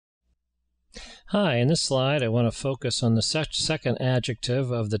Hi, in this slide I want to focus on the second adjective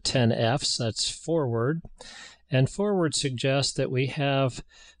of the 10 F's, that's forward. And forward suggests that we have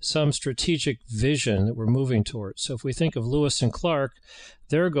some strategic vision that we're moving towards. So if we think of Lewis and Clark,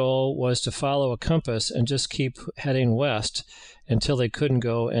 their goal was to follow a compass and just keep heading west until they couldn't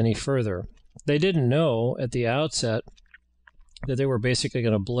go any further. They didn't know at the outset that they were basically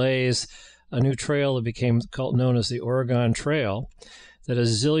going to blaze a new trail that became known as the Oregon Trail, that a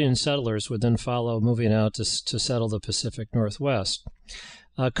zillion settlers would then follow, moving out to settle the Pacific Northwest.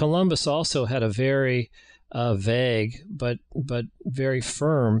 Columbus also had a very vague but very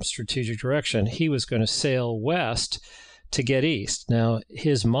firm strategic direction. He was going to sail west to get east. Now,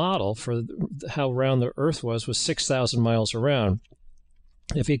 his model for how round the Earth was 6,000 miles around.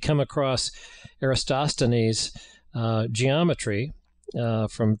 If he'd come across Eratosthenes' geometry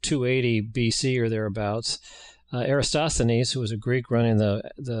from 280 BC or thereabouts, Eratosthenes, who was a Greek running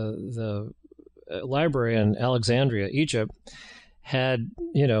the library in Alexandria, Egypt, had,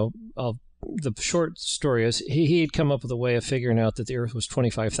 the short story is he had come up with a way of figuring out that the Earth was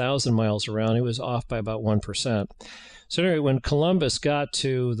 25,000 miles around. He was off by about 1%. So anyway, when Columbus got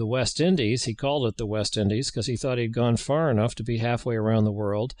to the West Indies, he called it the West Indies because he thought he'd gone far enough to be halfway around the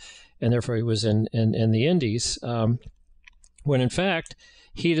world, and therefore he was in the Indies, when in fact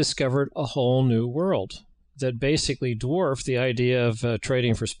he discovered a whole new world that basically dwarfed the idea of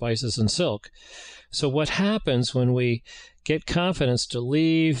trading for spices and silk. So what happens when we get confidence to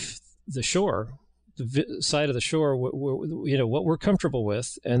leave the shore, the side of the shore, what we're comfortable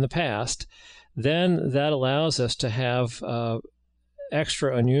with in the past, then that allows us to have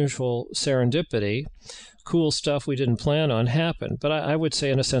extra unusual serendipity, cool stuff we didn't plan on happen. But I would say,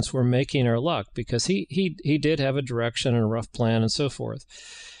 in a sense, we're making our luck because he did have a direction and a rough plan and so forth.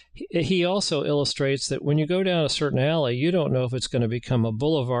 He also illustrates that when you go down a certain alley, you don't know if it's going to become a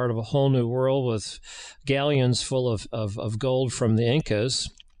boulevard of a whole new world with galleons full of gold from the Incas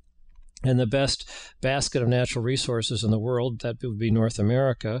and the best basket of natural resources in the world, that would be North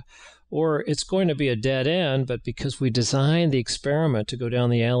America, or it's going to be a dead end, but because we designed the experiment to go down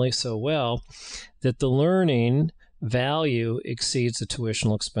the alley so well that the learning value exceeds the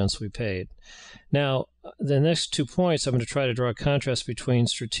tuitional expense we paid. Now, the next 2 points, I'm going to try to draw a contrast between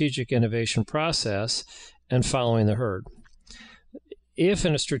strategic innovation process and following the herd. If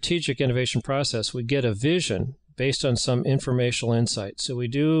in a strategic innovation process we get a vision based on some informational insight, so we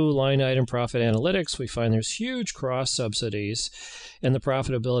do line item profit analytics, we find there's huge cross subsidies in the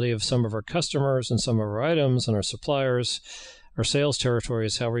profitability of some of our customers and some of our items and our suppliers, our sales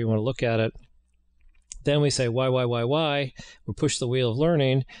territories, however you want to look at it. Then we say, why? We push the wheel of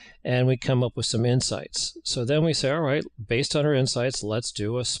learning, and we come up with some insights. So then we say, all right, based on our insights, let's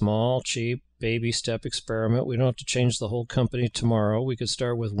do a small, cheap, baby step experiment. We don't have to change the whole company tomorrow. We could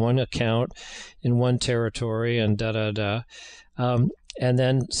start with one account in one territory and and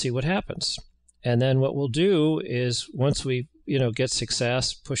then see what happens. And then what we'll do is, once we get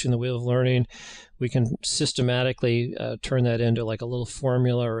success pushing the wheel of learning, we can systematically turn that into like a little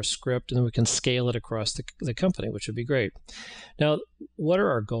formula or a script, and then we can scale it across the company, which would be great. Now, what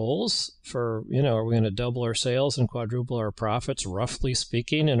are our goals for, are we going to double our sales and quadruple our profits, roughly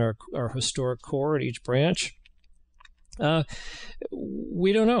speaking, in our historic core at each branch?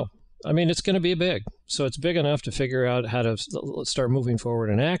 We don't know. I mean, it's going to be big. So it's big enough to figure out how to start moving forward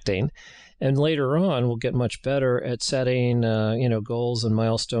and acting. And later on, we'll get much better at setting, goals and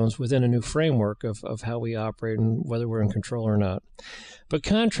milestones within a new framework of how we operate and whether we're in control or not. But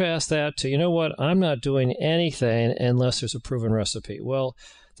contrast that to, I'm not doing anything unless there's a proven recipe. Well,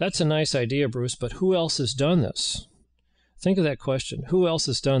 that's a nice idea, Bruce, but who else has done this? Think of that question. Who else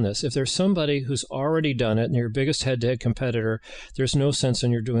has done this? If there's somebody who's already done it and your biggest head-to-head competitor, there's no sense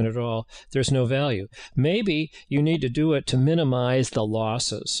in your doing it at all. There's no value. Maybe you need to do it to minimize the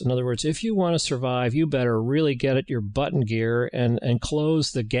losses. In other words, if you want to survive, you better really get at your button gear and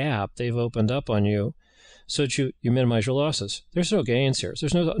close the gap they've opened up on you so that you minimize your losses. There's no gains here.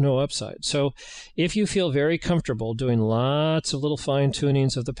 There's no upside. So if you feel very comfortable doing lots of little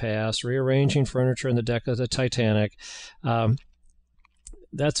fine-tunings of the past, rearranging furniture in the deck of the Titanic,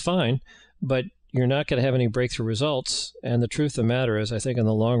 that's fine, but you're not going to have any breakthrough results. And the truth of the matter is, I think in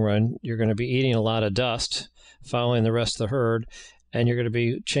the long run, you're going to be eating a lot of dust following the rest of the herd, and you're going to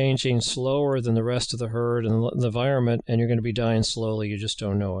be changing slower than the rest of the herd and the environment, and you're going to be dying slowly. You just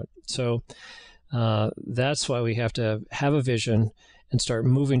don't know it. So that's why we have to have a vision and start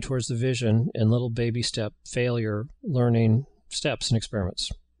moving towards the vision in little baby step, failure, learning steps and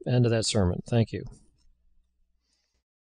experiments. End of that sermon. Thank you.